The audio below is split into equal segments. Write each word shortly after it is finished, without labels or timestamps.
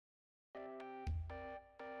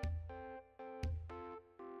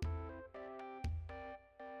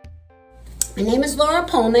My name is Laura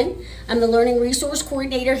Pullman. I'm the Learning Resource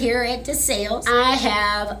Coordinator here at DeSales. I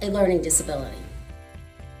have a learning disability.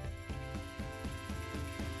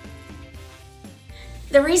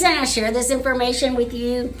 The reason I share this information with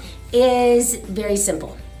you is very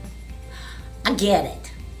simple. I get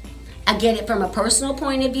it. I get it from a personal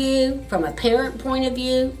point of view, from a parent point of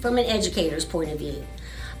view, from an educator's point of view.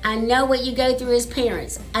 I know what you go through as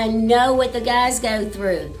parents. I know what the guys go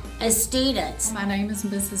through as students. My name is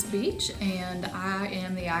Mrs. Beach, and I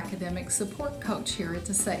am the academic support coach here at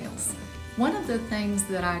DeSales. One of the things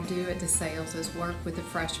that I do at DeSales is work with the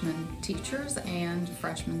freshman teachers and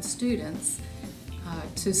freshman students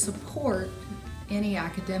to support any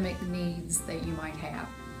academic needs that you might have.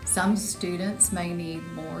 Some students may need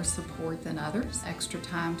more support than others, extra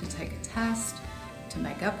time to take a test, to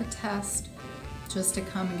make up a test, just to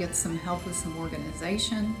come and get some help with some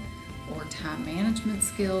organization or time management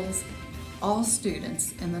skills. All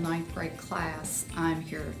students in the 9th grade class, I'm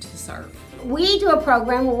here to serve. We do a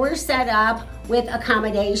program where we're set up with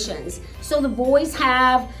accommodations. So the boys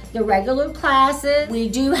have the regular classes. We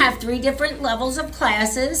do have 3 different levels of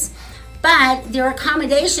classes, but their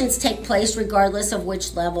accommodations take place regardless of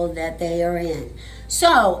which level that they are in.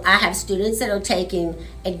 So I have students that are taking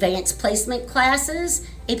advanced placement classes,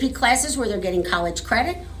 AP classes where they're getting college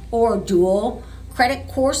credit, or dual credit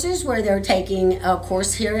courses where they're taking a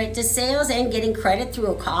course here at DeSales and getting credit through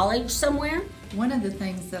a college somewhere. One of the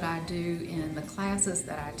things that I do in the classes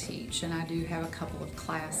that I teach, and I do have a couple of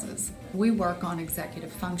classes, we work on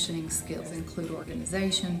executive functioning skills, include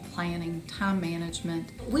organization, planning, time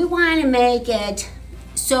management. We want to make it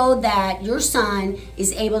so that your son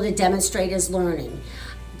is able to demonstrate his learning.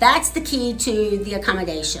 That's the key to the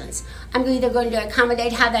accommodations. I'm either going to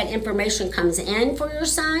accommodate how that information comes in for your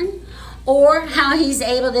son, or how he's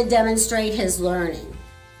able to demonstrate his learning.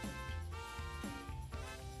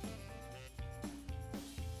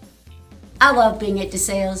 I love being at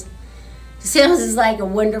DeSales. DeSales is like a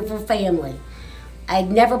wonderful family.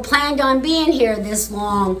 I'd never planned on being here this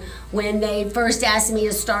long when they first asked me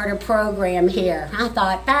to start a program here. I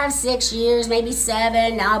thought 5, 6 years, maybe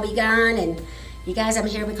 7, I'll be gone. And you guys, I'm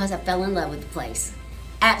here because I fell in love with the place.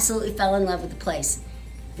 Absolutely fell in love with the place.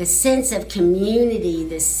 The sense of community,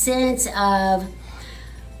 the sense of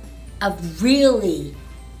really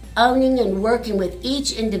owning and working with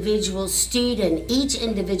each individual student, each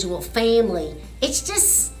individual family. It's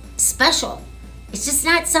just special. It's just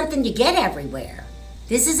not something you get everywhere.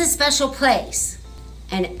 This is a special place,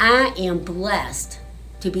 and I am blessed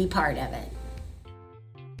to be part of it.